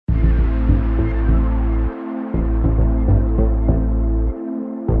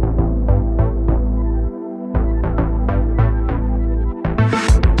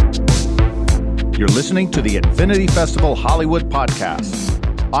listening to the Infinity Festival Hollywood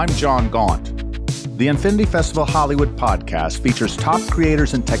Podcast. I'm John Gaunt. The Infinity Festival Hollywood Podcast features top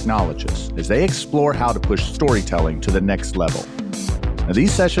creators and technologists as they explore how to push storytelling to the next level. Now,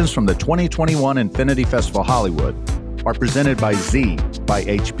 these sessions from the 2021 Infinity Festival Hollywood are presented by Z by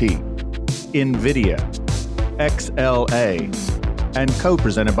HP, NVIDIA, XLA, and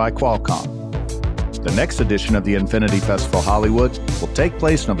co-presented by Qualcomm. The next edition of the Infinity Festival Hollywood will take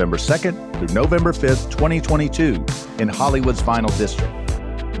place November 2nd through November 5th, 2022 in Hollywood's Final District.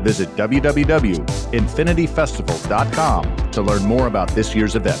 Visit www.infinityfestival.com to learn more about this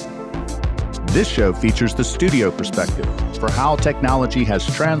year's event. This show features the studio perspective for how technology has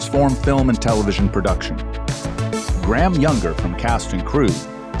transformed film and television production. Graham Younger from Cast and Crew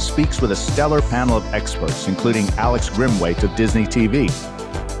speaks with a stellar panel of experts, including Grimwade of Disney TV,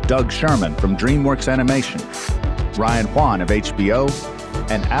 Doug Sherman from DreamWorks Animation, Whan of HBO,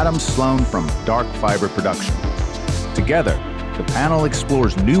 and Adam Sloan from Dark Fiber Production. Together, the panel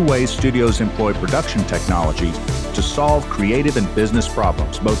explores new ways studios employ production technology to solve creative and business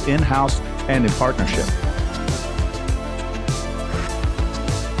problems, both in-house and in partnership.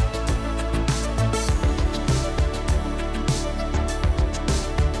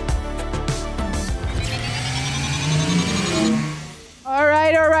 All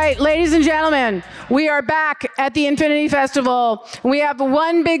right, ladies and gentlemen, we are back at the Infinity Festival. We have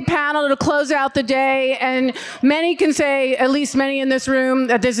one big panel to close out the day, and many can say, at least many in this room,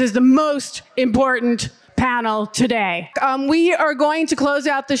 that this is the most important panel today. We are going to close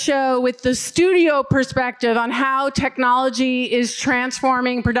out the show with the studio perspective on how technology is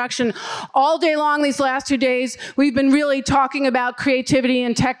transforming production. All day long these last 2 days, we've been really talking about creativity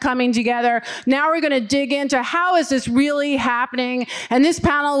and tech coming together. Now we're going to dig into how is this really happening. And this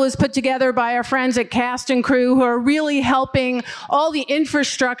panel was put together by our friends at Cast and Crew, who are really helping all the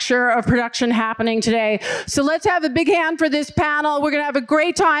infrastructure of production happening today. So let's have a big hand for this panel. We're going to have a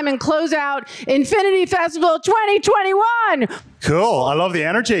great time and close out Infinity Festival 2021. Cool. I love the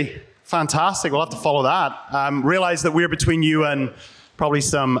energy. Fantastic. We'll have to follow that. Realize that we're between you and probably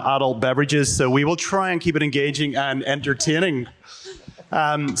some adult beverages, so we will try and keep it engaging and entertaining.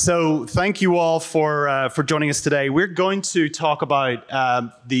 So thank you all for joining us today. We're going to talk about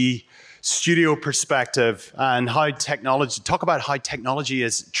the studio perspective and how technology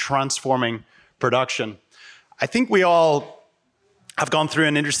is transforming production. I think we all have gone through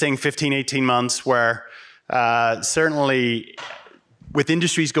an interesting 15, 18 months where certainly with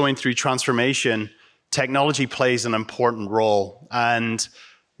industries going through transformation, technology plays an important role. And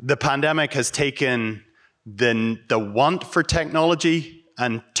the pandemic has taken the want for technology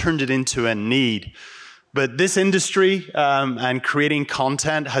and turned it into a need. But this industry and creating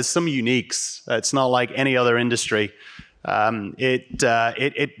content has some uniques. It's not like any other industry.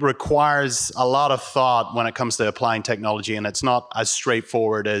 It requires a lot of thought when it comes to applying technology, and it's not as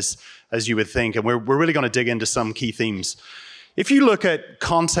straightforward as you would think. And we're really going to dig into some key themes. If you look at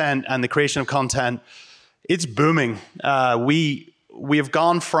content and the creation of content, it's booming. We have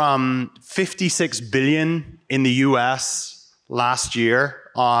gone from $56 billion in the US last year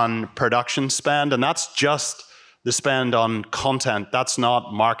on production spend, and that's just the spend on content. That's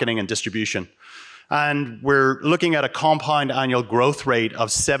not marketing and distribution. And we're looking at a compound annual growth rate of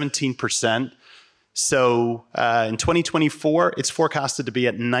 17%. So in 2024, it's forecasted to be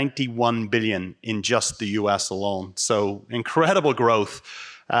at $91 billion in just the US alone. So incredible growth.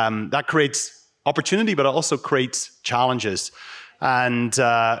 That creates opportunity, but it also creates challenges. And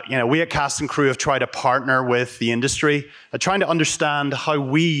we at Cast and Crew have tried to partner with the industry, trying to understand how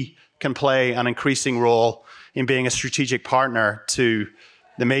we can play an increasing role in being a strategic partner to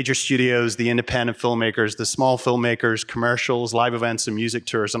the major studios, the independent filmmakers, the small filmmakers, commercials, live events, and music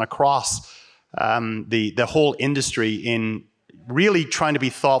tours, and across the whole industry in really trying to be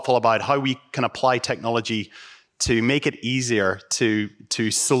thoughtful about how we can apply technology to make it easier to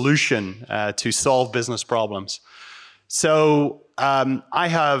solve business problems. So I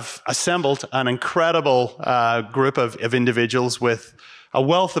have assembled an incredible group of individuals with a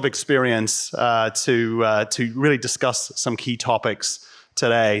wealth of experience to really discuss some key topics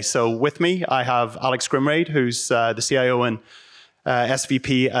today. So with me, I have Grimwade, who's the CIO and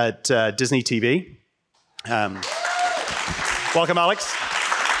SVP at Disney TV. Welcome, Alex.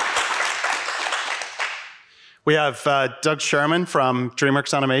 We have Doug Sherman from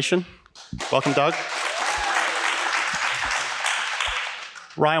DreamWorks Animation. Welcome, Doug.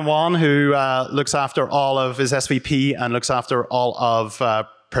 Whan, who looks after all of his SVP and looks after all of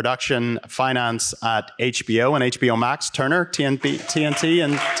production finance at HBO and HBO Max, Turner, TNT,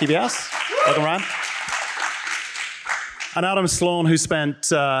 and TBS. Welcome, Ryan. And Adam Sloan, who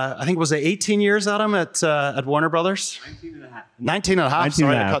spent, I think, was it 18 years, Adam, at Warner Brothers? 19 and a half. 19 and a half. 19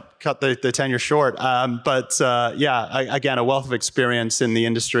 Sorry, and a I half. cut the tenure short. Again, a wealth of experience in the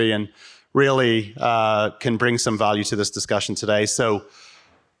industry and really can bring some value to this discussion today. So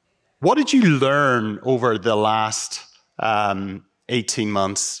what did you learn over the last 18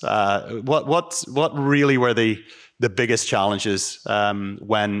 months? What really were the biggest challenges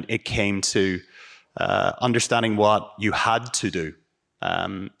when it came to understanding what you had to do,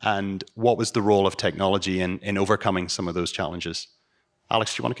 and what was the role of technology in overcoming some of those challenges?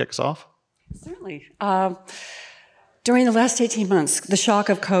 Alex, do you want to kick us off? Certainly. During the last 18 months, the shock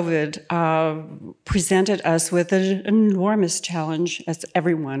of COVID presented us with an enormous challenge, as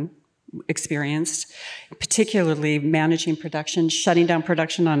everyone experienced, particularly managing production, shutting down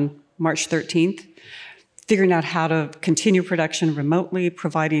production on March 13th, figuring out how to continue production remotely,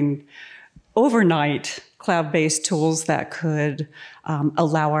 providing overnight cloud-based tools that could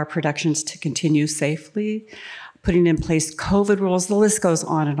allow our productions to continue safely, putting in place COVID rules, the list goes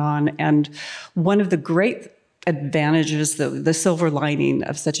on. And one of the great advantages, the silver lining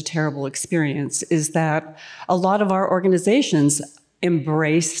of such a terrible experience, is that a lot of our organizations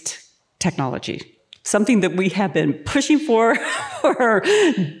embraced technology, something that we have been pushing for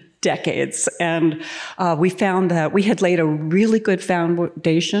decades. And we found that we had laid a really good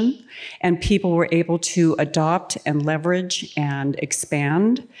foundation, and people were able to adopt and leverage and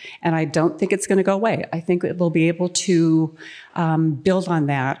expand. And I don't think it's going to go away. I think it will be able to build on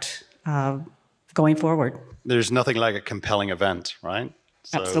that going forward. There's nothing like a compelling event, right?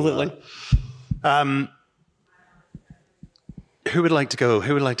 So, Absolutely. Who would like to go?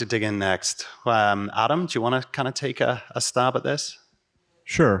 Who would like to dig in next? Adam, do you want to kind of take a stab at this?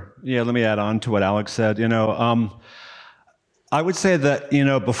 Sure. Yeah, let me add on to what Alex said. I would say that,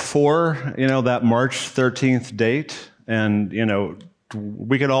 before, that March 13th date, and,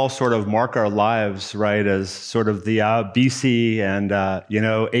 we could all sort of mark our lives, right, as sort of the BC and,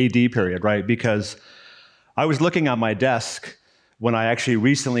 AD period, right? Because I was looking at my desk when I actually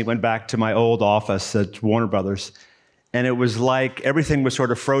recently went back to my old office at Warner Brothers, and it was like everything was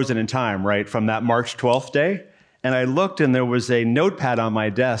sort of frozen in time, right, from that March 12th day. And I looked, and there was a notepad on my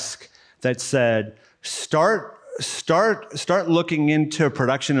desk that said, start looking into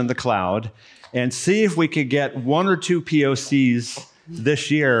production in the cloud and see if we could get 1 or 2 POCs this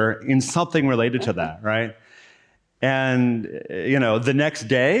year in something related to that, right? And, the next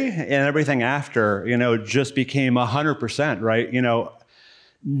day and everything after, just became 100%, right?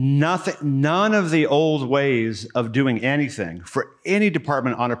 None of the old ways of doing anything for any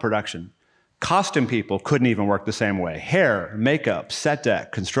department on a production. Costume people couldn't even work the same way. Hair, makeup, set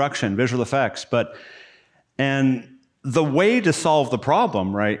deck, construction, visual effects. And the way to solve the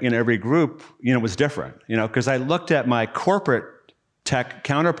problem, right, in every group, was different, because I looked at my corporate tech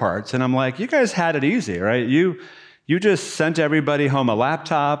counterparts and I'm like, you guys had it easy, right? You just sent everybody home a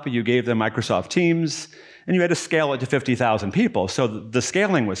laptop, you gave them Microsoft Teams, and you had to scale it to 50,000 people. So the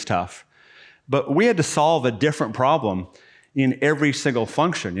scaling was tough. But we had to solve a different problem in every single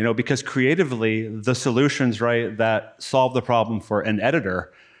function, because creatively, the solutions, right, that solve the problem for an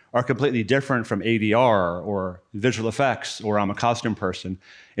editor are completely different from ADR or visual effects, or I'm a costume person.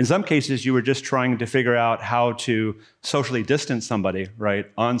 In some cases, you were just trying to figure out how to socially distance somebody, right,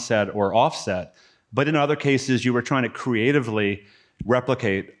 on set or off set. But in other cases, you were trying to creatively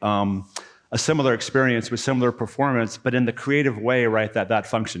replicate a similar experience with similar performance, but in the creative way, right, that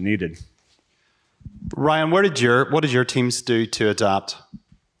function needed. Ryan, what did your teams do to adapt?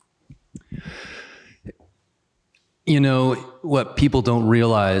 What people don't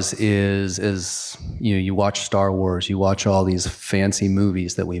realize is you watch Star Wars, you watch all these fancy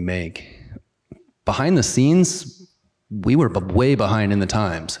movies that we make. Behind the scenes, we were way behind in the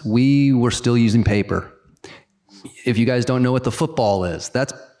times. We were still using paper. If you guys don't know what the football is,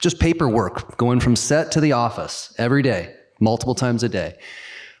 that's just paperwork going from set to the office every day, multiple times a day.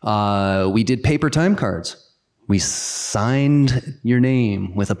 We did paper time cards. We signed your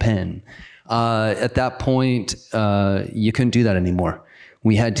name with a pen. At that point, you couldn't do that anymore.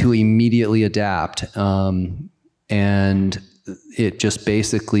 We had to immediately adapt. And it just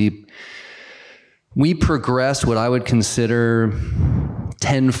basically, we progressed what I would consider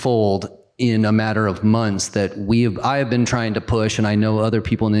tenfold in a matter of months that I have been trying to push, and I know other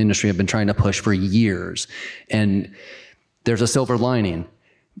people in the industry have been trying to push for years. And there's a silver lining.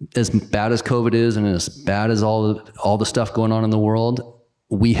 As bad as COVID is, and as bad as all the stuff going on in the world,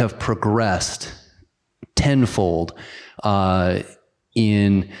 we have progressed tenfold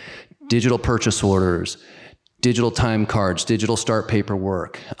in digital purchase orders, digital time cards, digital start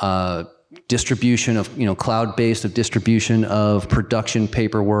paperwork, distribution of, cloud-based of distribution of production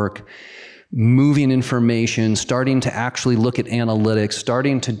paperwork, moving information, starting to actually look at analytics,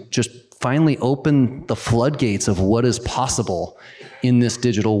 starting to just finally open the floodgates of what is possible in this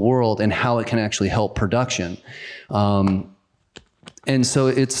digital world and how it can actually help production. And so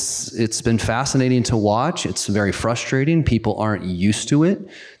it's been fascinating to watch. It's very frustrating. People aren't used to it.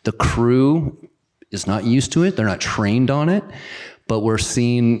 The crew is not used to it. They're not trained on it. But we're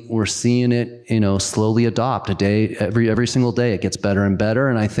seeing it, slowly adopt every single day. It gets better and better,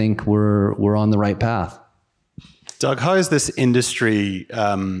 and I think we're on the right path. Doug, how is this industry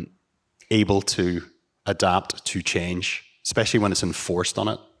able to adapt to change, especially when it's enforced on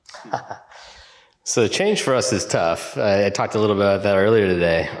it? So change for us is tough. I talked a little bit about that earlier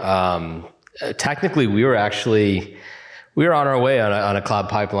today. Technically, we were on our way on a cloud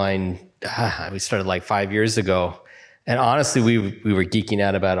pipeline. We started like 5 years ago. And honestly, we were geeking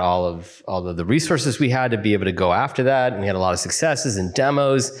out about all of the resources we had to be able to go after that. And we had a lot of successes and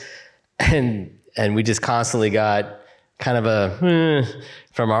demos. And we just constantly got kind of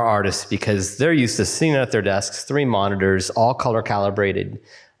from our artists, because they're used to sitting at their desks, 3 monitors, all color calibrated.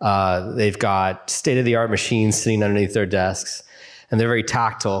 They've got state-of-the-art machines sitting underneath their desks, and they're very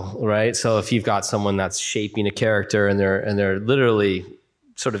tactile, right? So if you've got someone that's shaping a character and they're literally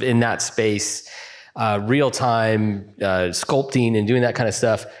sort of in that space, real-time sculpting and doing that kind of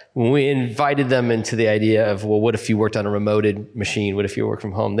stuff, when we invited them into the idea of, well, what if you worked on a remoted machine? What if you work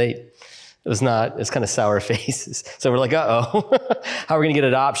from home? It's kind of sour faces. So we're like, uh-oh, how are we gonna get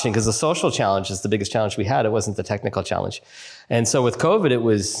adoption? Because the social challenge is the biggest challenge we had. It wasn't the technical challenge. And so with COVID, it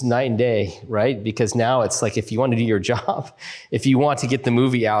was night and day, right? Because now it's like, if you want to do your job, if you want to get the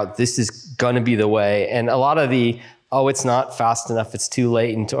movie out, this is gonna be the way. And a lot of it's not fast enough, it's too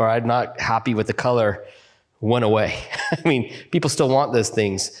late, or I'm not happy with the color, went away. I mean, people still want those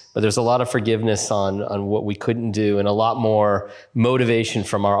things, but there's a lot of forgiveness on what we couldn't do, and a lot more motivation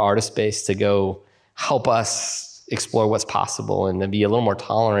from our artist base to go help us explore what's possible and to be a little more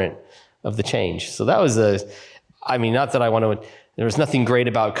tolerant of the change. So that was not that I want to, there was nothing great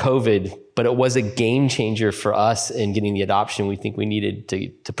about COVID, but it was a game changer for us in getting the adoption we think we needed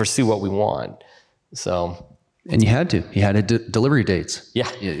to pursue what we want. So. And you had delivery dates. Yeah.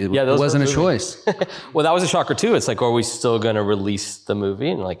 It wasn't a choice. Well, that was a shocker too. It's like, are we still going to release the movie?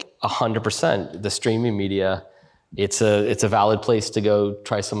 And like 100%, the streaming media, it's a valid place to go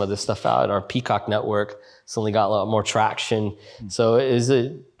try some of this stuff out. Our Peacock network suddenly got a lot more traction. So it's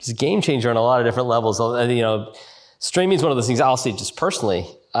a game changer on a lot of different levels. Streaming is one of those things, I'll say just personally,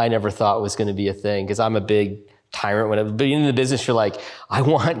 I never thought was going to be a thing, because I'm a big tyrant. When I've been in the business, you're like, I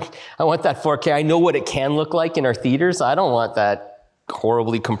want that 4K. I know what it can look like in our theaters. I don't want that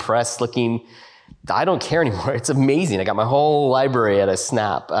horribly compressed looking. I don't care anymore. It's amazing. I got my whole library at a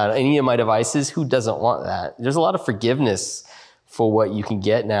snap. Any of my devices, who doesn't want that? There's a lot of forgiveness for what you can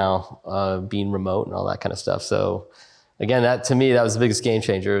get now, being remote and all that kind of stuff. So again, to me, that was the biggest game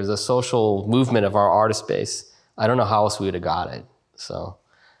changer. It was a social movement of our artist base. I don't know how else we would have got it. So.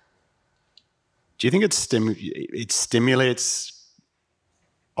 Do you think it stimulates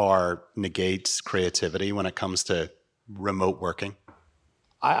or negates creativity when it comes to remote working?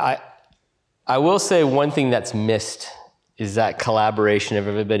 I will say one thing that's missed is that collaboration of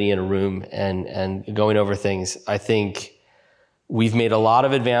everybody in a room and going over things. I think we've made a lot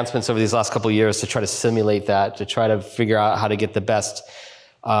of advancements over these last couple of years to try to simulate that, to try to figure out how to get the best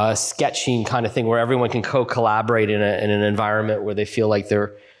sketching kind of thing where everyone can co-collaborate in an environment where they feel like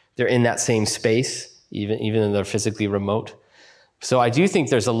they're in that same space, even though they're physically remote. So I do think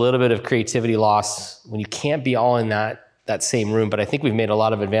there's a little bit of creativity loss when you can't be all in that same room, but I think we've made a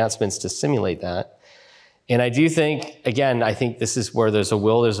lot of advancements to simulate that. And I do think, again, I think this is where there's a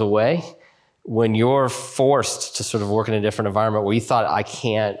will, there's a way. When you're forced to sort of work in a different environment where you thought, I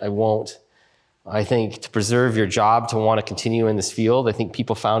can't, I won't, I think to preserve your job, to want to continue in this field, I think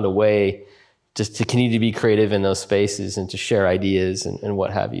people found a way just to continue to be creative in those spaces and to share ideas and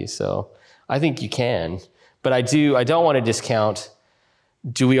what have you. So I think you can, but I don't want to discount,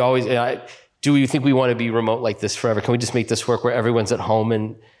 do we think we want to be remote like this forever? Can we just make this work where everyone's at home?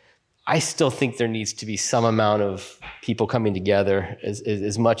 And I still think there needs to be some amount of people coming together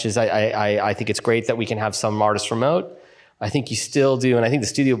as much as I think it's great that we can have some artists remote. I think you still do, and I think the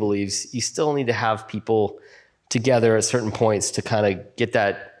studio believes, you still need to have people together at certain points to kind of get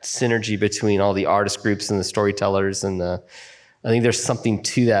that synergy between all the artist groups and the storytellers. And I think there's something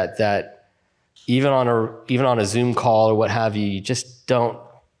to that even on a Zoom call or what have you, you just don't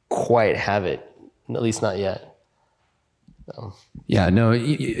quite have it, at least not yet. So. Yeah, no,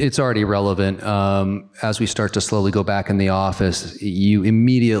 it's already relevant. As we start to slowly go back in the office, you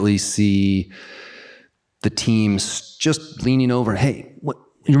immediately see the teams just leaning over. Hey, what?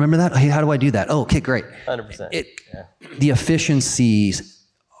 You remember that? Hey, how do I do that? Oh, okay, great. 100%. The efficiencies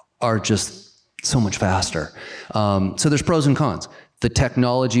are just so much faster. So there's pros and cons. The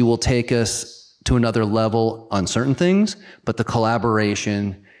technology will take us to another level on certain things, but the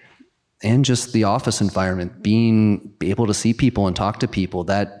collaboration and just the office environment, being able to see people and talk to people,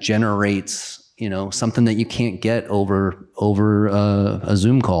 that generates, something that you can't get over a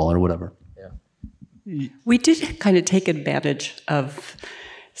Zoom call or whatever. Yeah. We did kind of take advantage of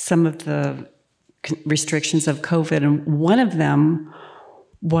some of the restrictions of COVID, and one of them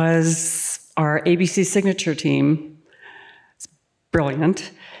was our ABC Signature team. It's brilliant.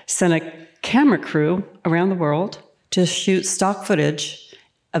 Sent a camera crew around the world to shoot stock footage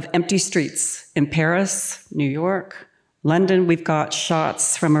of empty streets in Paris, New York, London. We've got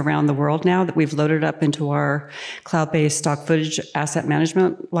shots from around the world now that we've loaded up into our cloud-based stock footage asset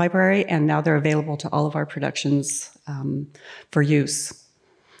management library, and now they're available to all of our productions for use.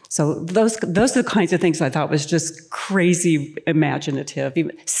 So those are the kinds of things I thought was just crazy imaginative.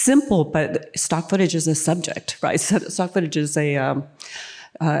 Simple, but stock footage is a subject, right? So stock footage is a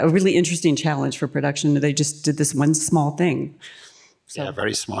really interesting challenge for production. They just did this one small thing. So, yeah,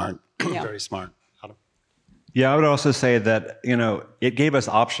 very smart. Yeah. Very smart. Adam? Yeah, I would also say that, it gave us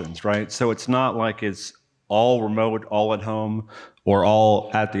options, right? So it's not like it's all remote, all at home, or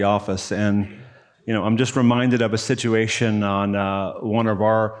all at the office. And, I'm just reminded of a situation on one of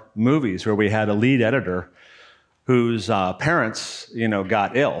our movies where we had a lead editor whose parents,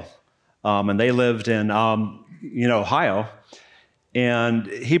 got ill. And they lived in, Ohio. And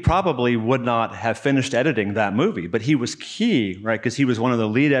he probably would not have finished editing that movie, but he was key, right? Because he was one of the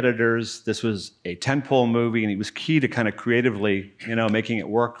lead editors. This was a tentpole movie, and he was key to kind of creatively, making it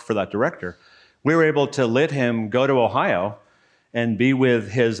work for that director. We were able to let him go to Ohio and be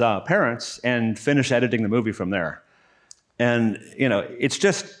with his parents and finish editing the movie from there. And, it's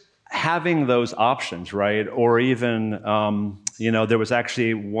just having those options, right? Or even, there was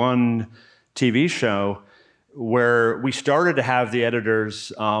actually one TV show where we started to have the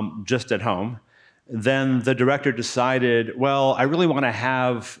editors just at home. Then the director decided, well, I really want to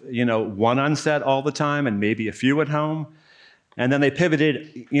have, one on set all the time and maybe a few at home. And then they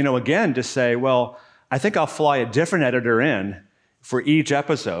pivoted, again to say, well, I think I'll fly a different editor in for each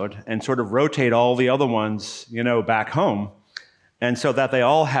episode and sort of rotate all the other ones, back home. And so that they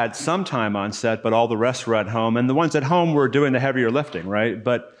all had some time on set, but all the rest were at home. And the ones at home were doing the heavier lifting, right?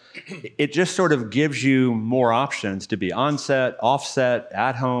 But it just sort of gives you more options to be on set, off set,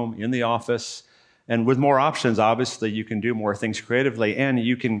 at home, in the office. And with more options, obviously, you can do more things creatively, and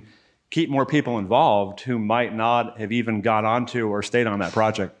you can keep more people involved who might not have even got onto or stayed on that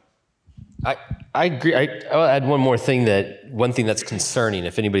project. I agree. I'll add one thing that's concerning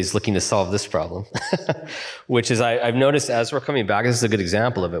if anybody's looking to solve this problem, which is I've noticed as we're coming back, this is a good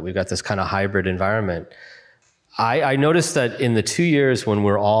example of it. We've got this kind of hybrid environment. I noticed that in the 2 years when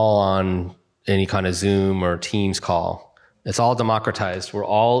we're all on any kind of Zoom or Teams call, it's all democratized. We're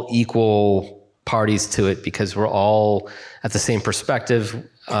all equal parties to it because we're all at the same perspective.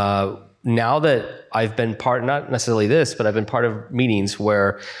 Now that I've been part, not necessarily this, but I've been part of meetings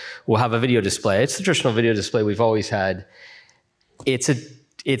where we'll have a video display. It's the traditional video display we've always had.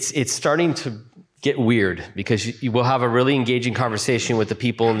 It's starting to get weird because you will have a really engaging conversation with the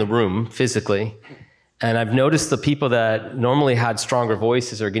people in the room physically. And I've noticed the people that normally had stronger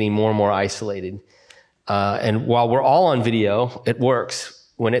voices are getting more and more isolated. And while we're all on video, it works.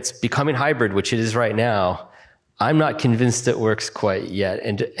 When it's becoming hybrid, which it is right now, I'm not convinced it works quite yet.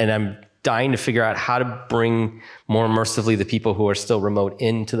 And I'm dying to figure out how to bring more immersively the people who are still remote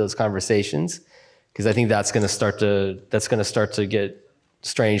into those conversations, because I think that's going to start to get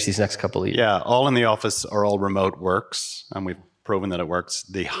strange these next couple of years. Yeah, all in the office or all remote works, and we've proven that it works.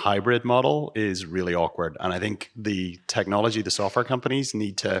 The hybrid model is really awkward, and I think the technology, the software companies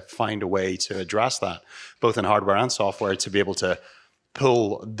need to find a way to address that, both in hardware and software, to be able to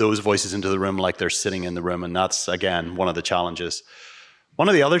pull those voices into the room like they're sitting in the room, and that's, again, one of the challenges. One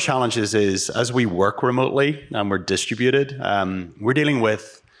of the other challenges is, as we work remotely and we're distributed, we're dealing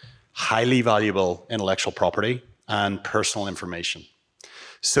with highly valuable intellectual property and personal information.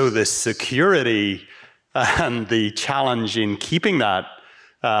 So the security and the challenge in keeping that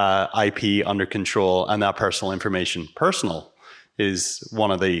IP under control and that personal information personal is one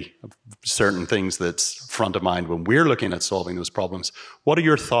of the certain things that's front of mind when we're looking at solving those problems. What are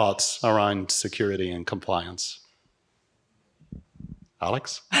your thoughts around security and compliance?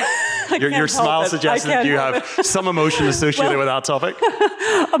 Alex? Your smile suggests that you have some emotion associated with that topic.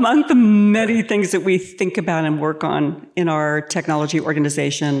 Among the many things that we think about and work on in our technology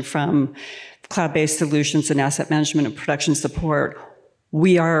organization, from cloud-based solutions and asset management and production support,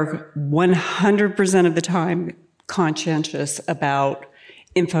 we are 100% of the time conscientious about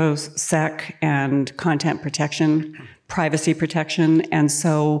InfoSec and content protection, privacy protection. And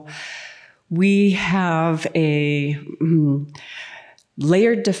so we have a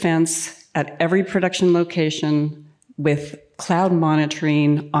layered defense at every production location with cloud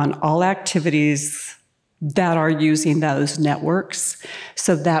monitoring on all activities that are using those networks,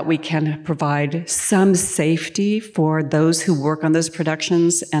 so that we can provide some safety for those who work on those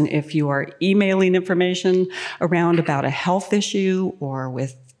productions. And if you are emailing information around about a health issue or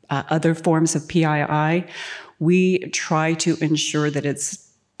with other forms of PII, we try to ensure that it's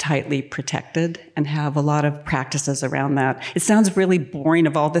tightly protected and have a lot of practices around that. It sounds really boring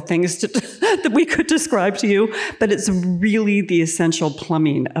of all the things that we could describe to you, but it's really the essential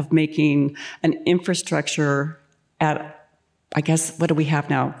plumbing of making an infrastructure at, I guess, what do we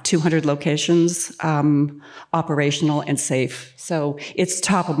have now? 200 locations, operational and safe. So it's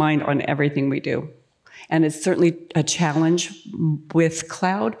top of mind on everything we do. And it's certainly a challenge with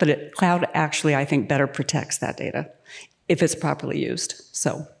cloud, but cloud actually, I think, better protects that data if it's properly used.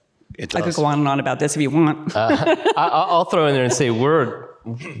 So I could go on and on about this if you want. I'll throw in there and say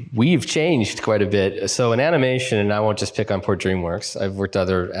we've changed quite a bit. So in animation, and I won't just pick on poor DreamWorks, I've worked at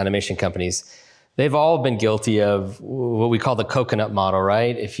other animation companies. They've all been guilty of what we call the coconut model,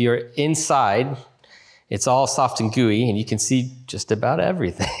 right? If you're inside, it's all soft and gooey and you can see just about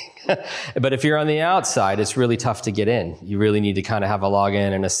everything. But if you're on the outside, it's really tough to get in. You really need to kind of have a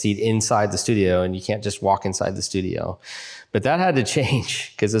login and a seat inside the studio, and you can't just walk inside the studio. But that had to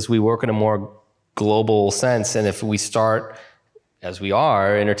change, because as we work in a more global sense, and if we start, as we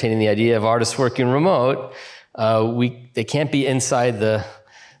are, entertaining the idea of artists working remote, they can't be inside the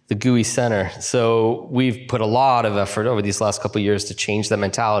GUI center. So we've put a lot of effort over these last couple of years to change that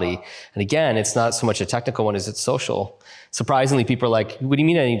mentality. And again, it's not so much a technical one as it's social. Surprisingly, people are like, what do you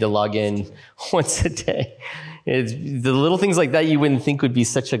mean I need to log in once a day? It's the little things like that you wouldn't think would be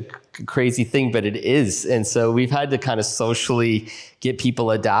such a crazy thing, but it is. And so we've had to kind of socially get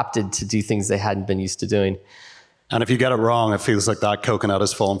people adapted to do things they hadn't been used to doing. And if you get it wrong, it feels like that coconut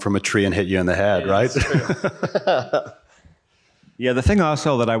has fallen from a tree and hit you in the head, right? Yeah, the thing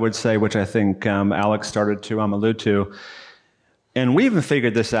also that I would say, which I think Alex started to allude to, and we even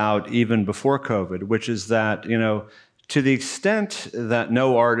figured this out even before COVID, which is that, to the extent that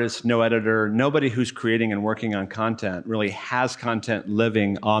no artist, no editor, nobody who's creating and working on content really has content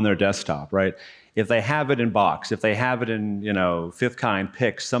living on their desktop, right? If they have it in Box, if they have it in, Fifth Kind,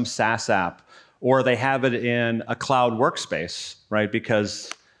 Pix, some SaaS app, or they have it in a cloud workspace, right?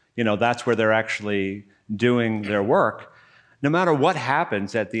 Because, that's where they're actually doing their work. No matter what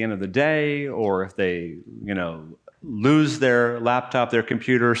happens at the end of the day, or if they, lose their laptop, their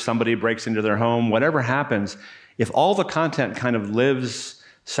computer, somebody breaks into their home, whatever happens, if all the content kind of lives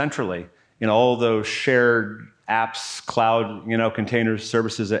centrally in all those shared apps, cloud, containers,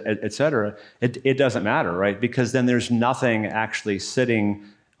 services, et cetera, it doesn't matter, right? Because then there's nothing actually sitting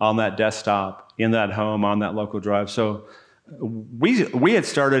on that desktop, in that home, on that local drive. So we had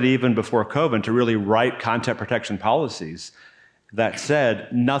started even before COVID to really write content protection policies that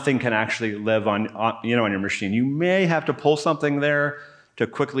said nothing can actually live on your machine. You may have to pull something there to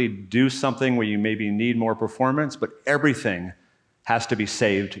quickly do something where you maybe need more performance, but everything has to be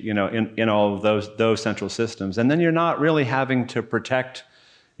saved, in all of those central systems. And then you're not really having to protect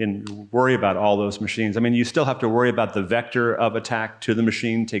and worry about all those machines. I mean, you still have to worry about the vector of attack to the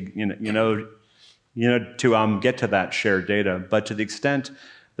machine to, to get to that shared data. But to the extent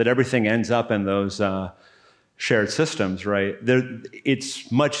that everything ends up in those shared systems, right,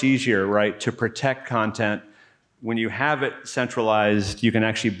 it's much easier, right, to protect content. When you have it centralized, you can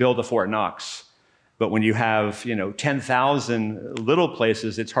actually build a Fort Knox. But when you have, 10,000 little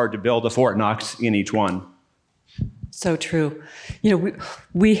places, it's hard to build a Fort Knox in each one. So true.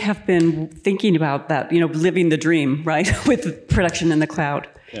 We have been thinking about that, living the dream, right, with production in the cloud.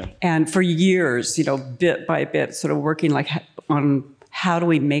 Yeah. And for years, bit by bit, sort of working on how do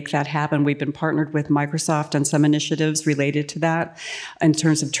we make that happen? We've been partnered with Microsoft on some initiatives related to that in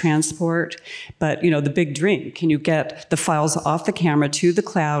terms of transport. But, the big dream, can you get the files off the camera to the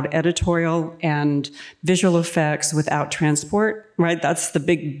cloud, editorial and visual effects without transport, right? That's the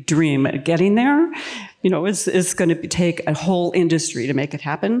big dream. Getting there, is going to take a whole industry to make it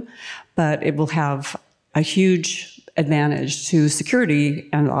happen, but it will have a huge advantage to security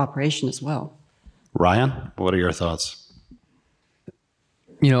and operation as well. Ryan, what are your thoughts?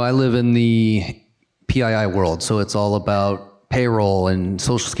 I live in the PII world, so it's all about payroll and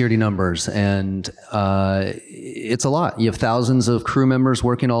social security numbers, and it's a lot. You have thousands of crew members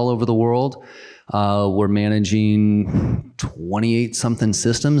working all over the world. We're managing 28 something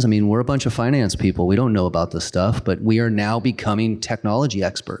systems. I mean, we're a bunch of finance people. We don't know about this stuff, but we are now becoming technology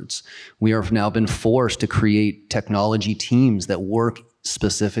experts. We have now been forced to create technology teams that work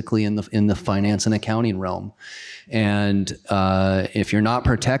specifically in the finance and accounting realm. And if you're not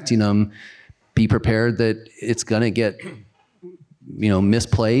protecting them, be prepared that it's going to get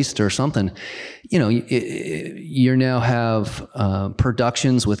misplaced or something. You now have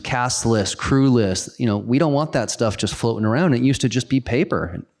productions with cast lists, crew lists. We don't want that stuff just floating around. It used to just be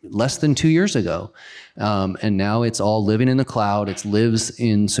paper less than 2 years ago. And now it's all living in the cloud. It lives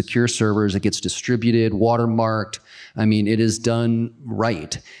in secure servers. It gets distributed, watermarked. I mean, it is done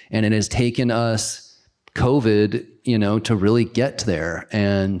right. And it has taken us COVID, to really get there.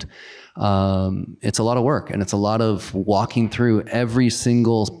 And it's a lot of work, and it's a lot of walking through every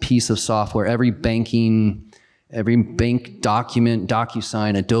single piece of software, every bank document,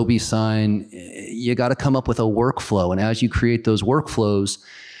 DocuSign, Adobe Sign. You got to come up with a workflow. And as you create those workflows,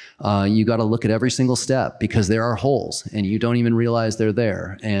 you got to look at every single step, because there are holes and you don't even realize they're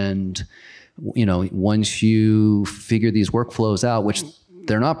there. And, once you figure these workflows out, which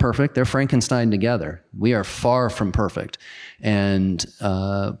they're not perfect, they're Frankenstein together. We are far from perfect. And,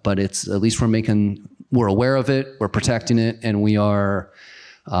 but it's, at least we're aware of it, we're protecting it, and we are,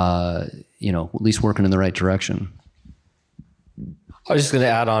 at least working in the right direction. I was just going to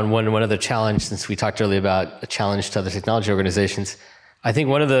add on one other challenge, since we talked earlier about a challenge to other technology organizations. I think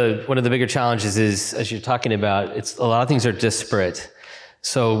one of the bigger challenges is, as you're talking about, it's a lot of things are disparate.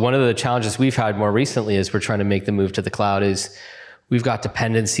 So one of the challenges we've had more recently as we're trying to make the move to the cloud is we've got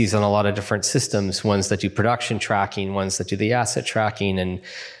dependencies on a lot of different systems, ones that do production tracking, ones that do the asset tracking, and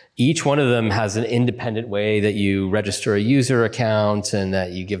each one of them has an independent way that you register a user account and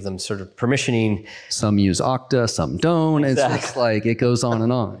that you give them sort of permissioning. Some use Okta, some don't. Exactly. It's like, it goes on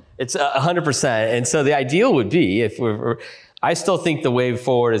and on. It's 100%. And so the ideal would be, I still think the way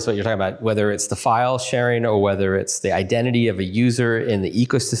forward is what you're talking about, whether it's the file sharing or whether it's the identity of a user in the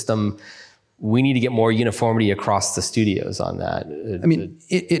ecosystem. We need to get more uniformity across the studios on that.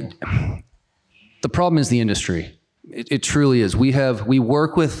 The problem is the industry. It truly is. We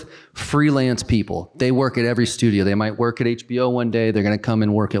work with freelance people. They work at every studio. They might work at HBO one day. They're going to come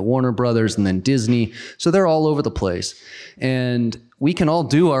and work at Warner Brothers and then Disney. So they're all over the place. And we can all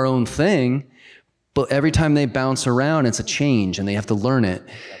do our own thing, but every time they bounce around, it's a change and they have to learn it.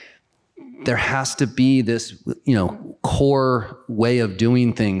 There has to be this, core way of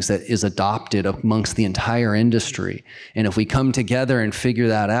doing things that is adopted amongst the entire industry. And if we come together and figure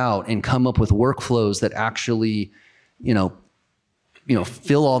that out and come up with workflows that actually,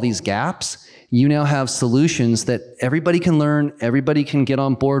 fill all these gaps, you now have solutions that everybody can learn, everybody can get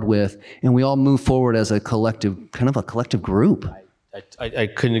on board with, and we all move forward as a collective group. I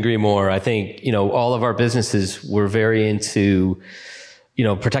couldn't agree more. I think, all of our businesses were very into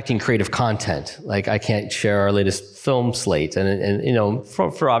protecting creative content. Like, I can't share our latest film slate and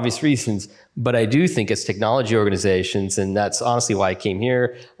for obvious reasons, but I do think as technology organizations, and that's honestly why I came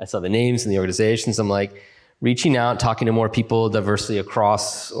here. I saw the names and the organizations. I'm like, reaching out, talking to more people, diversity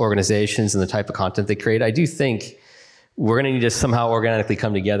across organizations and the type of content they create. I do think we're going to need to somehow organically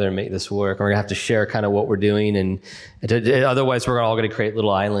come together and make this work. We're going to have to share kind of what we're doing, and otherwise we're all going to create little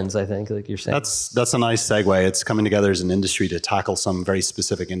islands, I think, like you're saying. That's a nice segue. It's coming together as an industry to tackle some very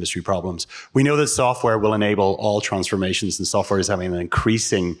specific industry problems. We know that software will enable all transformations, and software is having an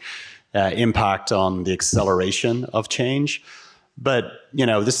increasing impact on the acceleration of change. But,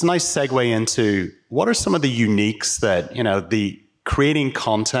 this is a nice segue into what are some of the uniques that, the creating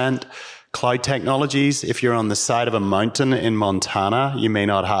content, cloud technologies. If you're on the side of a mountain in Montana, you may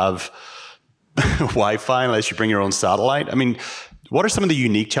not have Wi-Fi unless you bring your own satellite. I mean, what are some of the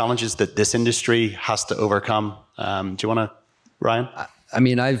unique challenges that this industry has to overcome? Do you want to, Ryan?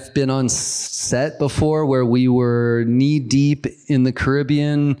 I've been on set before where we were knee deep in the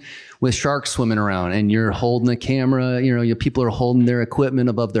Caribbean with sharks swimming around, and you're holding the camera, people are holding their equipment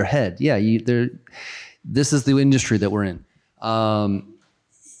above their head. Yeah, this is the industry that we're in.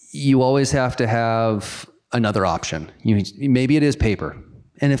 You always have to have another option. Maybe it is paper.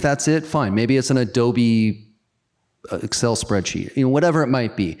 And if that's it, fine. Maybe it's an Adobe Excel spreadsheet, whatever it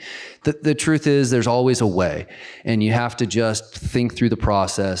might be. The truth is there's always a way, and you have to just think through the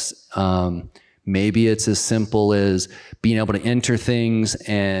process. Maybe it's as simple as being able to enter things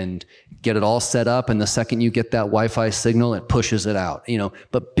and get it all set up, and the second you get that Wi-Fi signal, it pushes it out.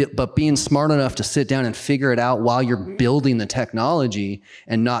 But being smart enough to sit down and figure it out while you're building the technology,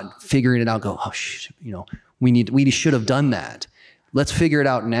 and not figuring it out, go, oh shit, we should have done that. Let's figure it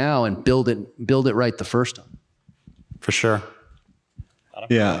out now and build it right the first time. For sure.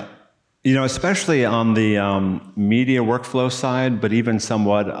 Yeah. Especially on the media workflow side, but even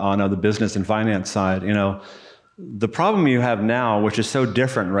somewhat on the business and finance side, the problem you have now, which is so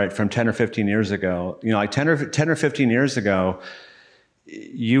different, right, from 10 or 15 years ago, like 10 or 15 years ago,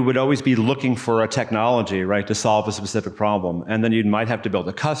 you would always be looking for a technology, right, to solve a specific problem. And then you might have to build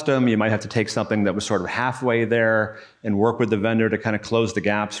a custom, you might have to take something that was sort of halfway there and work with the vendor to kind of close the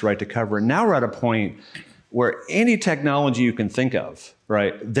gaps, right, to cover it. Now we're at a point where any technology you can think of,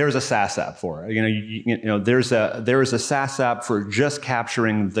 right, there's a SaaS app for it. There is a SaaS app for just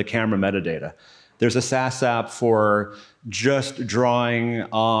capturing the camera metadata. There's a SaaS app for just drawing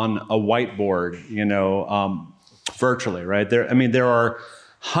on a whiteboard, virtually, right? There are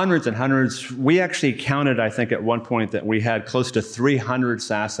hundreds and hundreds. We actually counted, I think, at one point that we had close to 300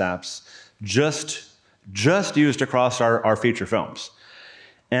 SaaS apps just used across our feature films.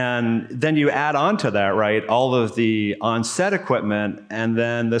 And then you add on to that, right, all of the on-set equipment, and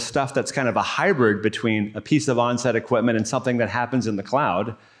then the stuff that's kind of a hybrid between a piece of on-set equipment and something that happens in the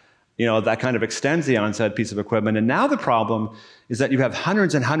cloud. That kind of extends the on-set piece of equipment. And now the problem is that you have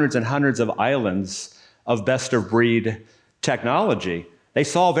hundreds and hundreds and hundreds of islands of best-of-breed technology. They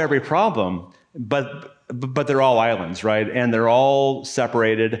solve every problem, but they're all islands, right? And they're all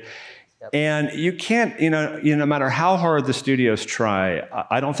separated. Yep. And you can't, no matter how hard the studios try,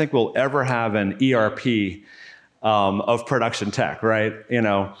 I don't think we'll ever have an ERP of production tech, right?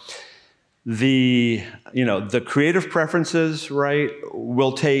 The creative preferences, right,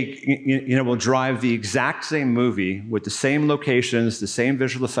 will drive the exact same movie with the same locations, the same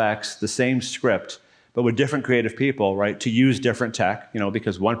visual effects, the same script, but with different creative people, right, to use different tech,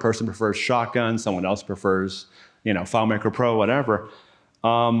 because one person prefers shotgun, someone else prefers, FileMaker Pro, whatever.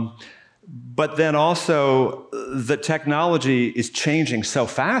 But then also the technology is changing so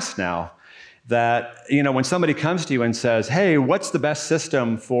fast now that, when somebody comes to you and says, hey, what's the best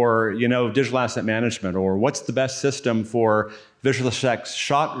system for, digital asset management, or what's the best system for visual effects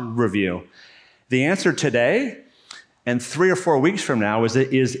shot review? The answer today and 3 or 4 weeks from now is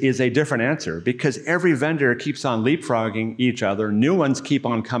a different answer, because every vendor keeps on leapfrogging each other. New ones keep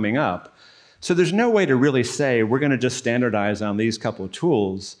on coming up. So there's no way to really say we're going to just standardize on these couple of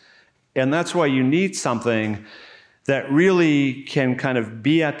tools. And that's why you need something that really can kind of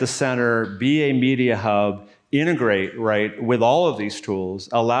be at the center, be a media hub, integrate, right, with all of these tools,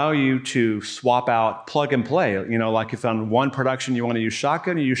 allow you to swap out, plug and play. Like if on one production you want to use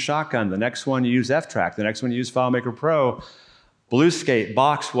Shotgun, you use Shotgun. The next one you use F-Track. The next one you use FileMaker Pro, Bluescape,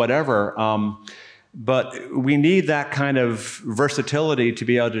 Box, whatever. But we need that kind of versatility to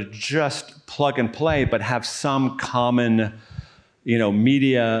be able to just plug and play, but have some common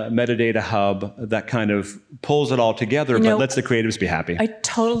media metadata hub that kind of pulls it all together, but lets the creatives be happy. I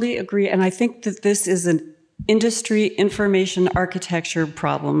totally agree. And I think that this is an industry information architecture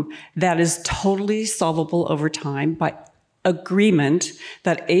problem that is totally solvable over time by agreement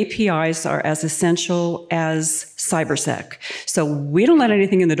that APIs are as essential as cybersec. So we don't let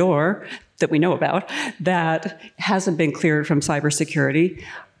anything in the door that we know about that hasn't been cleared from cybersecurity.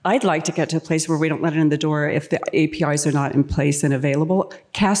 I'd like to get to a place where we don't let it in the door if the APIs are not in place and available.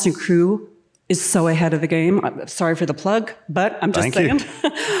 Cast and crew is so ahead of the game. I'm sorry for the plug, but I'm just saying.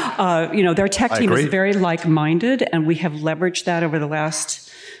 Their tech team is very like-minded, and we have leveraged that over the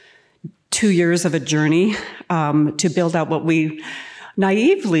last 2 years of a journey to build out what we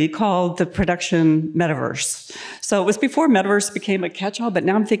naively called the production metaverse. So it was before metaverse became a catch-all, but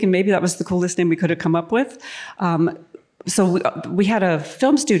now I'm thinking maybe that was the coolest name we could have come up with. So we had a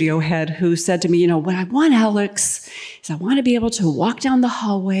film studio head who said to me, what I want, Alex, is I want to be able to walk down the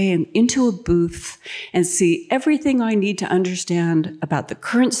hallway and into a booth and see everything I need to understand about the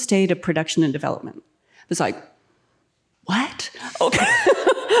current state of production and development. I was like, what? Okay.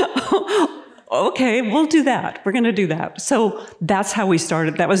 Okay, we'll do that. We're going to do that. So that's how we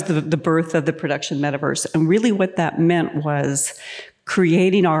started. That was the birth of the production metaverse. And really what that meant was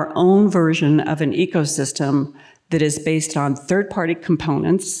creating our own version of an ecosystem that is based on third-party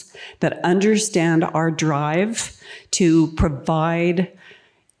components that understand our drive to provide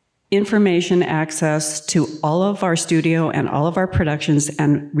information access to all of our studio and all of our productions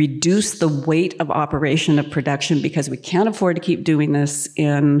and reduce the weight of operation of production, because we can't afford to keep doing this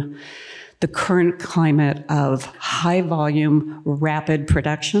in the current climate of high volume, rapid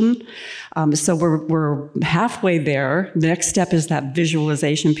production. So we're halfway there. The next step is that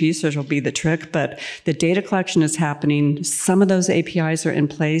visualization piece, which will be the trick, but the data collection is happening. Some of those APIs are in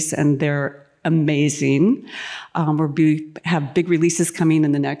place and they're amazing. We have big releases coming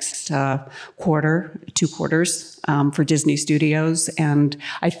in the next 2 quarters for Disney Studios, and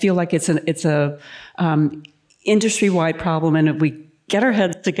I feel like it's a industry-wide problem, and if we get our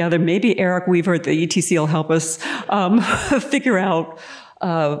heads together, maybe Eric Weaver at the ETC will help us figure out,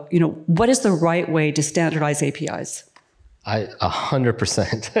 what is the right way to standardize APIs. I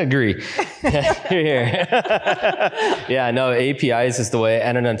 100% agree. Here. Yeah, no, APIs is the way,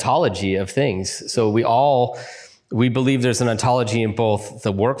 and an ontology of things. So we believe there's an ontology in both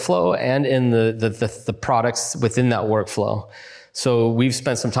the workflow and in the products within that workflow. So we've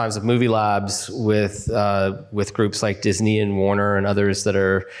spent some time with movie labs with groups like Disney and Warner and others that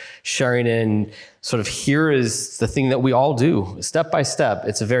are sharing in sort of, here is the thing that we all do step by step.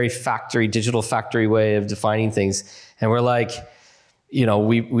 It's a very digital factory way of defining things. And we're like,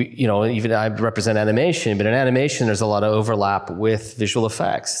 even I represent animation, but in animation, there's a lot of overlap with visual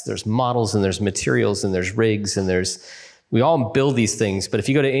effects. There's models and there's materials and there's rigs and we all build these things. But if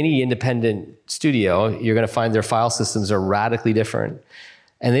you go to any independent studio, you're going to find their file systems are radically different.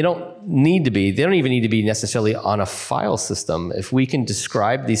 And they don't even need to be necessarily on a file system. If we can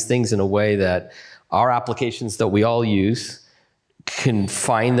describe these things in a way that our applications that we all use can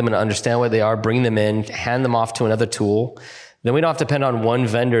find them and understand what they are, bring them in, hand them off to another tool, then we don't have to depend on one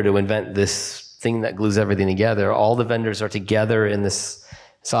vendor to invent this thing that glues everything together. All the vendors are together in this.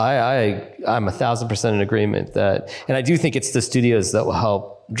 So I'm 1,000% in agreement that, and I do think it's the studios that will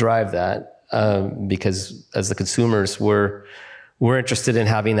help drive that, because as the consumers, we're interested in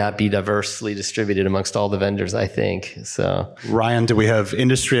having that be diversely distributed amongst all the vendors, I think. So, Ryan, do we have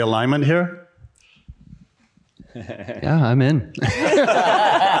industry alignment here? Yeah, I'm in.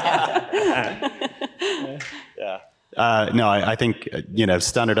 No, I think,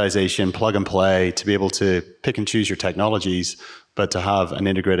 standardization, plug and play, to be able to pick and choose your technologies, but to have an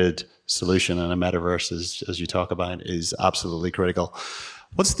integrated solution and a metaverse, as you talk about, is absolutely critical.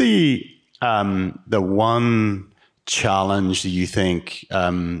 What's the one challenge that you think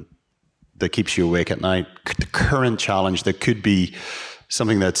that keeps you awake at night? The current challenge that could be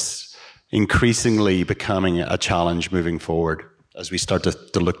something that's increasingly becoming a challenge moving forward as we start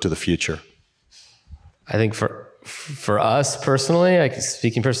to look to the future? I think for us personally, I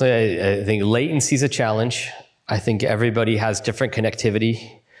think latency is a challenge. I think everybody has different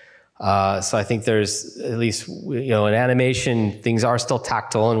connectivity. So I think there's, at least, in animation, things are still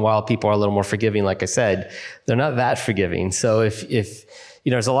tactile, and while people are a little more forgiving, like I said, they're not that forgiving. So if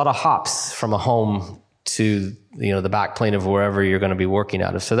there's a lot of hops from a home to the back plane of wherever you're going to be working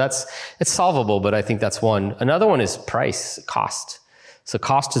out of. So it's solvable, but I think that's one. Another one is cost. So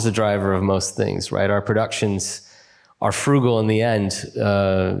cost is a driver of most things, right? Our productions are frugal in the end. We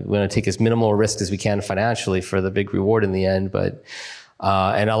want to take as minimal risk as we can financially for the big reward in the end. But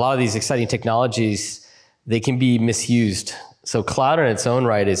and a lot of these exciting technologies, they can be misused. So cloud in its own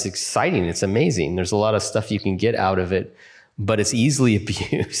right is exciting. It's amazing. There's a lot of stuff you can get out of it, but it's easily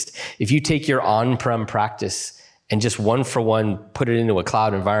abused. If you take your on-prem practice and just one for one put it into a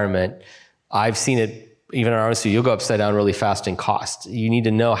cloud environment, I've seen it even in our own studio, you'll go upside down really fast in cost. You need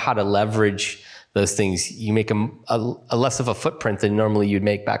to know how to leverage those things. You make a less of a footprint than normally you'd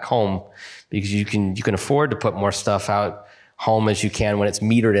make back home, because you can afford to put more stuff out home as you can when it's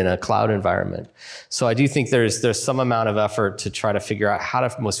metered in a cloud environment. So I do think there's some amount of effort to try to figure out how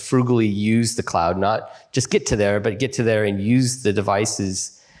to most frugally use the cloud, not just get to there, but get to there and use the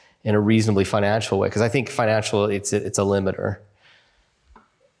devices in a reasonably financial way. Because I think financial, it's a limiter.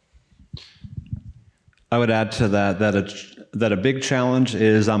 I would add to that a big challenge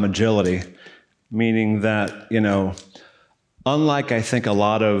is agility, meaning that, unlike I think a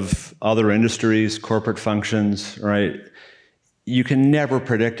lot of other industries, corporate functions, right? You can never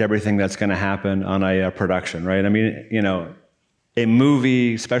predict everything that's going to happen on a production, right? I mean, a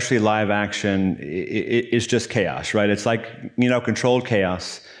movie, especially live action, is just chaos, right? It's like, controlled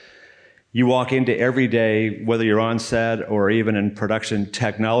chaos. You walk into every day, whether you're on set or even in production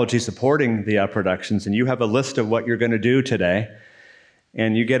technology supporting the productions, and you have a list of what you're going to do today,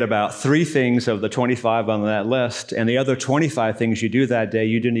 and you get about 3 things of the 25 on that list, and the other 25 things you do that day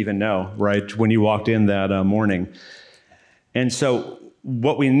you didn't even know, right, when you walked in that morning. And so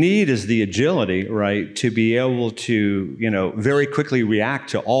what we need is the agility, right, to be able to, very quickly react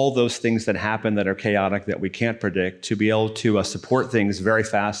to all those things that happen that are chaotic, that we can't predict, to be able to support things very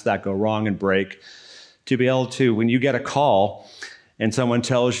fast that go wrong and break, to be able to, when you get a call and someone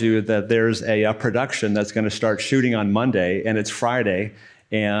tells you that there's a production that's going to start shooting on Monday, and it's Friday,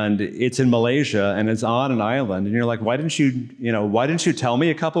 and it's in Malaysia, and it's on an island, and you're like, why didn't you tell me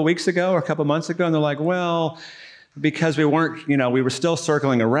a couple weeks ago or a couple months ago? And they're like, well, because we were still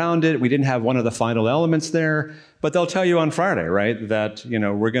circling around it. We didn't have one of the final elements there. But they'll tell you on Friday, right, that,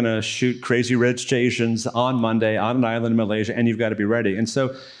 we're going to shoot Crazy Rich Asians on Monday on an island in Malaysia, and you've got to be ready. And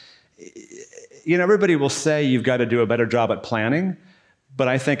so, everybody will say you've got to do a better job at planning. But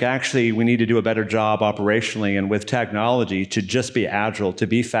I think actually we need to do a better job operationally and with technology to just be agile, to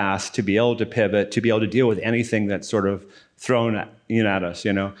be fast, to be able to pivot, to be able to deal with anything that's sort of thrown at us,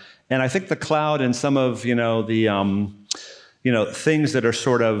 And I think the cloud and some of, the, things that are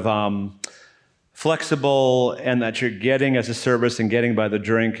sort of flexible and that you're getting as a service and getting by the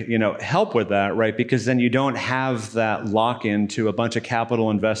drink, help with that, right? Because then you don't have that lock-in to a bunch of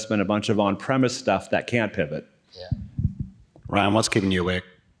capital investment, a bunch of on-premise stuff that can't pivot. Yeah. Ryan, what's keeping you awake?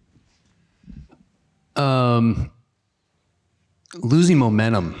 Losing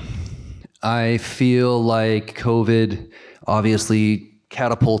momentum. I feel like COVID obviously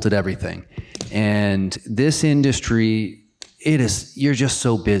catapulted everything. And this industry, you're just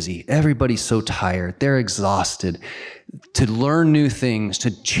so busy. Everybody's so tired. They're exhausted. To learn new things,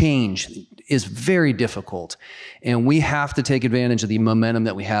 to change is very difficult. And we have to take advantage of the momentum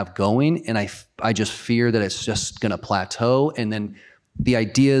that we have going. And I just fear that it's just going to plateau. And then the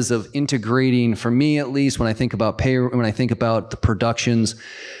ideas of integrating, for me at least, when I think about when I think about the productions,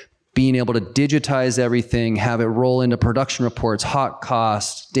 being able to digitize everything, have it roll into production reports, hot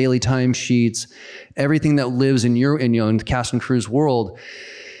costs, daily timesheets, everything that lives in in the cast and crew's world,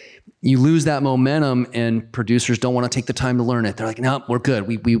 you lose that momentum, and producers don't want to take the time to learn it. They're like, no, we're good.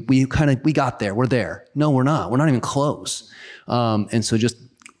 We got there. We're there. No, we're not. We're not even close. And so just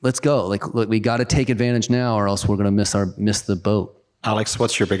let's go. Like we got to take advantage now, or else we're going to miss the boat. Alex,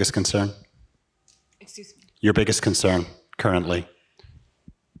 what's your biggest concern? Excuse me. Your biggest concern currently?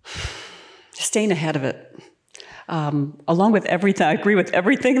 Staying ahead of it. Along with everything, I agree with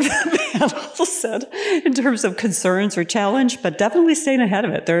everything that the panel said in terms of concerns or challenge, but definitely staying ahead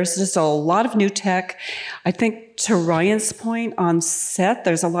of it. There's just a lot of new tech. I think to Ryan's point on set,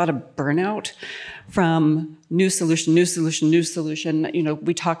 there's a lot of burnout from new solution.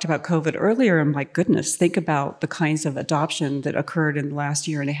 We talked about COVID earlier, and my goodness, think about the kinds of adoption that occurred in the last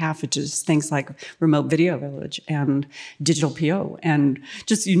year and a half, which is things like remote video village and digital PO and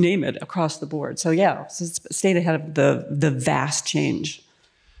just you name it across the board. So yeah, staying ahead of the vast change.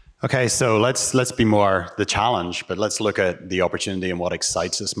 Okay, so let's be more the challenge, but let's look at the opportunity and what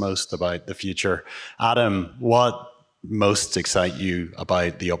excites us most about the future. Adam, what most excite you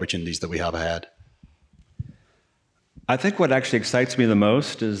about the opportunities that we have ahead? I think what actually excites me the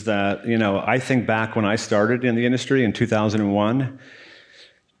most is that, I think back when I started in the industry in 2001,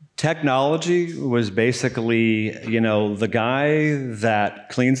 technology was basically, the guy that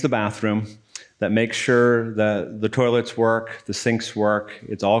cleans the bathroom, that makes sure that the toilets work, the sinks work,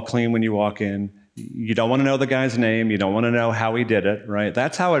 it's all clean when you walk in. You don't want to know the guy's name, you don't want to know how he did it, right?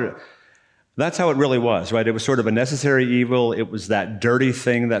 That's how it really was, right? It was sort of a necessary evil. It was that dirty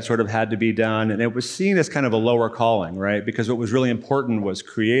thing that sort of had to be done. And it was seen as kind of a lower calling, right? Because what was really important was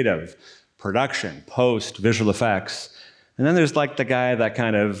creative, production, post, visual effects. And then there's like the guy that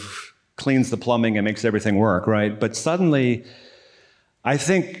kind of cleans the plumbing and makes everything work, right? But suddenly, I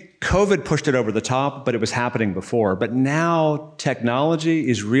think COVID pushed it over the top, but it was happening before. But now technology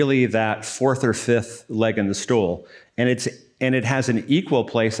is really that fourth or fifth leg in the stool. And it has an equal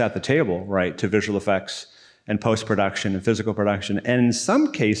place at the table, right, to visual effects and post-production and physical production. And in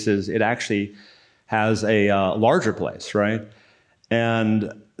some cases, it actually has a larger place, right?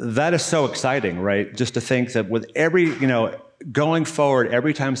 And that is so exciting, right? Just to think that with every, going forward,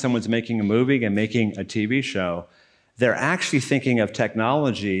 every time someone's making a movie and making a TV show, they're actually thinking of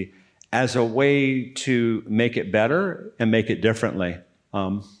technology as a way to make it better and make it differently.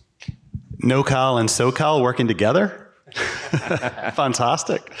 NoCal and SoCal working together?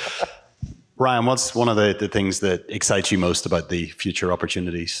 Fantastic. Ryan, what's one of the things that excites you most about the future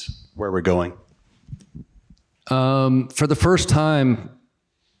opportunities, where we're going? For the first time,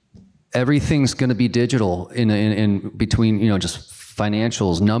 everything's going to be digital in between, just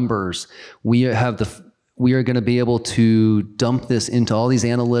financials, numbers. We are going to be able to dump this into all these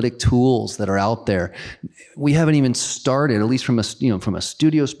analytic tools that are out there. We haven't even started, at least from a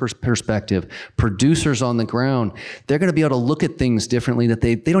studio's perspective. Producers on the ground, they're going to be able to look at things differently that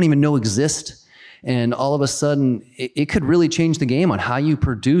they don't even know exist. And all of a sudden, it could really change the game on how you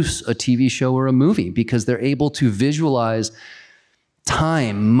produce a TV show or a movie, because they're able to visualize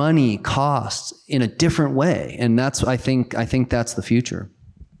time, money, costs in a different way. And I think that's the future.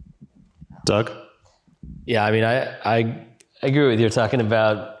 Doug? Yeah, I mean, I agree with you talking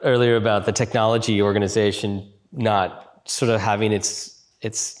about earlier about the technology organization not sort of having its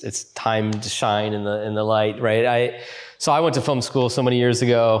time to shine in the light, right? So I went to film school so many years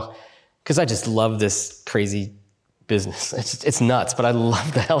ago because I just love this crazy business. It's nuts, but I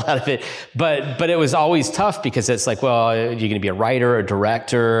love the hell out of it. But it was always tough because it's like, well, you're going to be a writer, a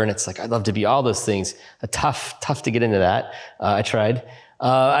director, and it's like I'd love to be all those things. Tough to get into that. I tried.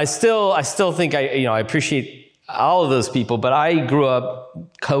 I still think I appreciate all of those people, but I grew up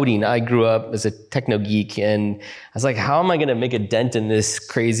coding. I grew up as a techno geek, and I was like, how am I going to make a dent in this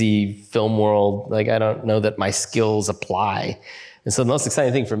crazy film world? Like, I don't know that my skills apply. And so the most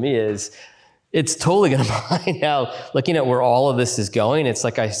exciting thing for me is it's totally going to apply now. Looking at where all of this is going, it's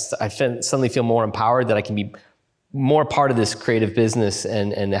like I suddenly feel more empowered that I can be more part of this creative business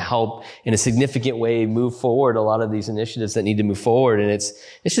and help in a significant way move forward a lot of these initiatives that need to move forward. And it's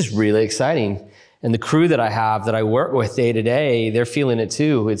just really exciting. And the crew that I have that I work with day to day, they're feeling it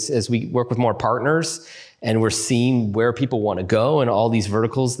too. It's as we work with more partners and we're seeing where people want to go and all these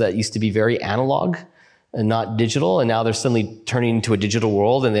verticals that used to be very analog and not digital. And now they're suddenly turning into a digital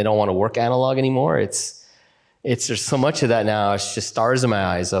world and they don't want to work analog anymore. There's so much of that now. It's just stars in my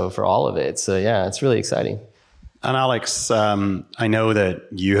eyes for all of it. So yeah, it's really exciting. And Alex, I know that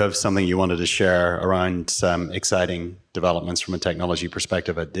you have something you wanted to share around some exciting developments from a technology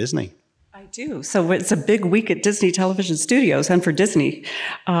perspective at Disney. I do. So it's a big week at Disney Television Studios and for Disney.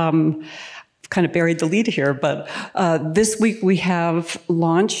 Kind of buried the lead here, but this week we have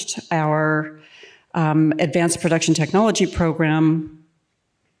launched our advanced production technology program,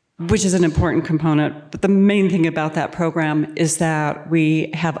 which is an important component. But the main thing about that program is that we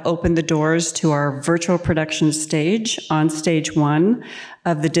have opened the doors to our virtual production stage on stage 1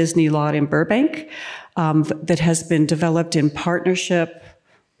 of the Disney lot in Burbank that has been developed in partnership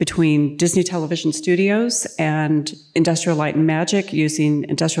between Disney Television Studios and Industrial Light and Magic using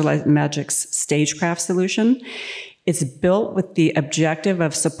Industrial Light and Magic's Stagecraft solution. It's built with the objective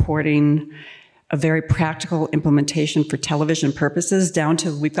of supporting a very practical implementation for television purposes down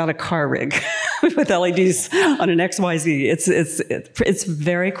to we've got a car rig with LEDs on an XYZ. It's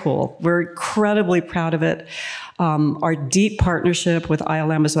very cool. We're incredibly proud of it. Our deep partnership with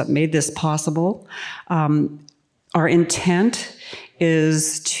ILM is what made this possible. Our intent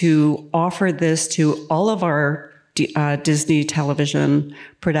is to offer this to all of our Disney television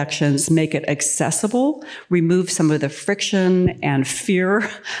productions, make it accessible, remove some of the friction and fear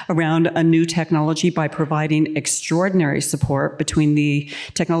around a new technology by providing extraordinary support between the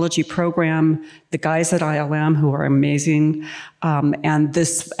technology program, the guys at ILM who are amazing, and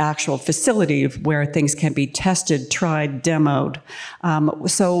this actual facility where things can be tested, tried, demoed.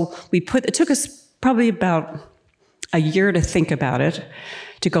 So it took us probably about a year to think about it,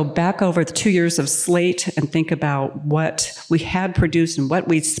 to go back over the 2 years of slate and think about what we had produced and what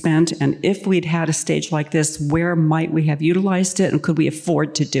we'd spent, and if we'd had a stage like this, where might we have utilized it, and could we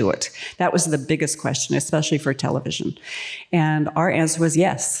afford to do it? That was the biggest question, especially for television. And our answer was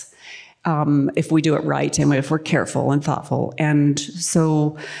yes, if we do it right and if we're careful and thoughtful. And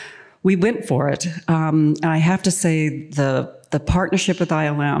so we went for it. And I have to say the partnership with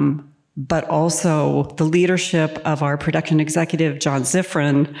ILM, but also the leadership of our production executive, John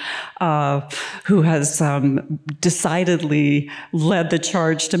Zifrin, who has decidedly led the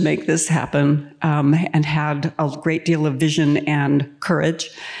charge to make this happen and had a great deal of vision and courage.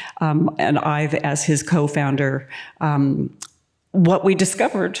 And I, as his co-founder, what we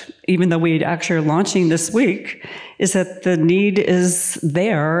discovered, even though we actually are launching this week, is that the need is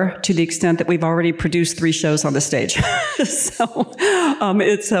there to the extent that we've already produced 3 shows on the stage. So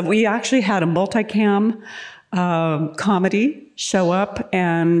we actually had a multicam comedy show up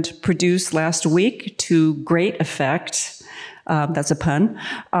and produce last week to great effect. That's a pun,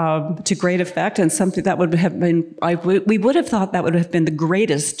 to great effect, and something that would have been, we would have thought that would have been the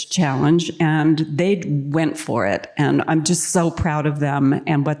greatest challenge, and they went for it. And I'm just so proud of them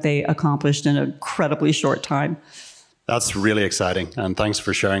and what they accomplished in an incredibly short time. That's really exciting, and thanks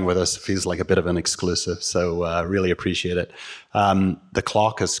for sharing with us. It feels like a bit of an exclusive, so really appreciate it. The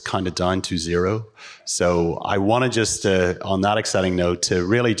clock is kind of down to 0, so I want to just, on that exciting note, to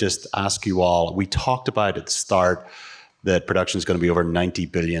really just ask you all, we talked about at the start that production is going to be over 90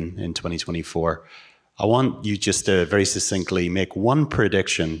 billion in 2024. I want you just to very succinctly make one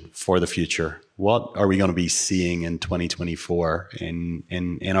prediction for the future. What are we going to be seeing in 2024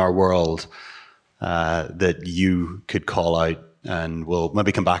 in our world that you could call out, and we'll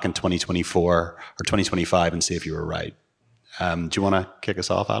maybe come back in 2024 or 2025 and see if you were right. Do you want to kick us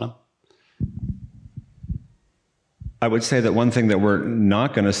off, Adam? I would say that one thing that we're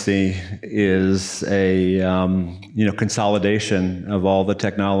not going to see is a consolidation of all the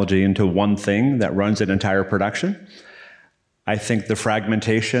technology into one thing that runs an entire production. I think the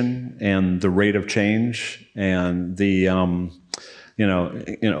fragmentation and the rate of change and the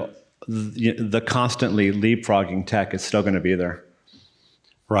the constantly leapfrogging tech is still going to be there.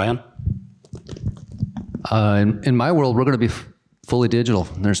 Ryan? In my world, we're going to be fully digital.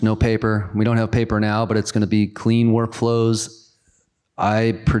 There's no paper. We don't have paper now, but it's going to be clean workflows.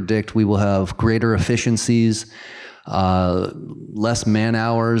 I predict we will have greater efficiencies, less man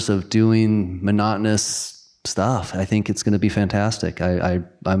hours of doing monotonous stuff. I think it's going to be fantastic.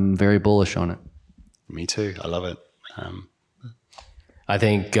 I'm very bullish on it. Me too. I love it. I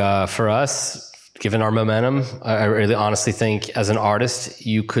think for us, given our momentum, I really honestly think as an artist,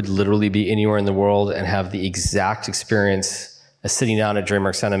 you could literally be anywhere in the world and have the exact experience as sitting down at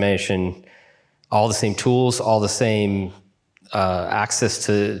DreamWorks Animation, all the same tools, all the same access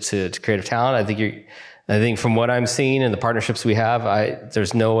to creative talent. I think from what I'm seeing and the partnerships we have,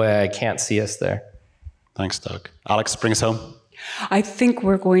 there's no way I can't see us there. Thanks, Doug. Alex, bring us home. I think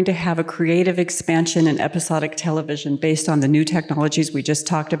we're going to have a creative expansion in episodic television based on the new technologies we just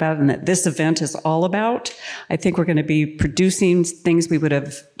talked about and that this event is all about. I think we're going to be producing things we would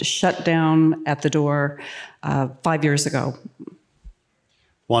have shut down at the door 5 years ago.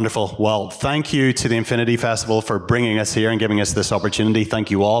 Wonderful. Well, thank you to the Infinity Festival for bringing us here and giving us this opportunity.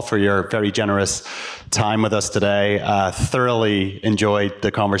 Thank you all for your very generous time with us today. Thoroughly enjoyed the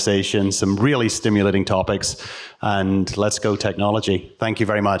conversation, some really stimulating topics, and let's go technology. Thank you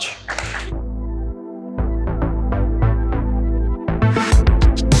very much.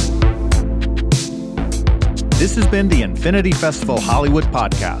 This has been the Infinity Festival Hollywood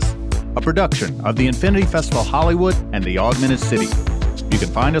podcast, a production of the Infinity Festival Hollywood and the Augmented City. You can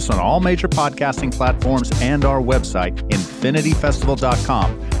find us on all major podcasting platforms and our website,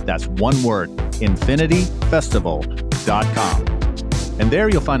 infinityfestival.com. That's one word, infinityfestival.com. And there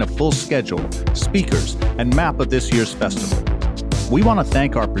you'll find a full schedule, speakers, and map of this year's festival. We want to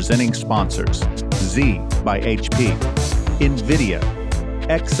thank our presenting sponsors, Z by HP, NVIDIA,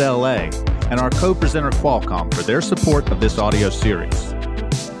 XLA, and our co-presenter Qualcomm for their support of this audio series.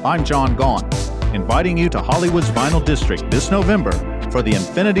 I'm John Gaunt, inviting you to Hollywood's Vinyl District this November for the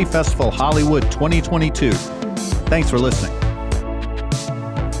Infinity Festival Hollywood 2022. Thanks for listening.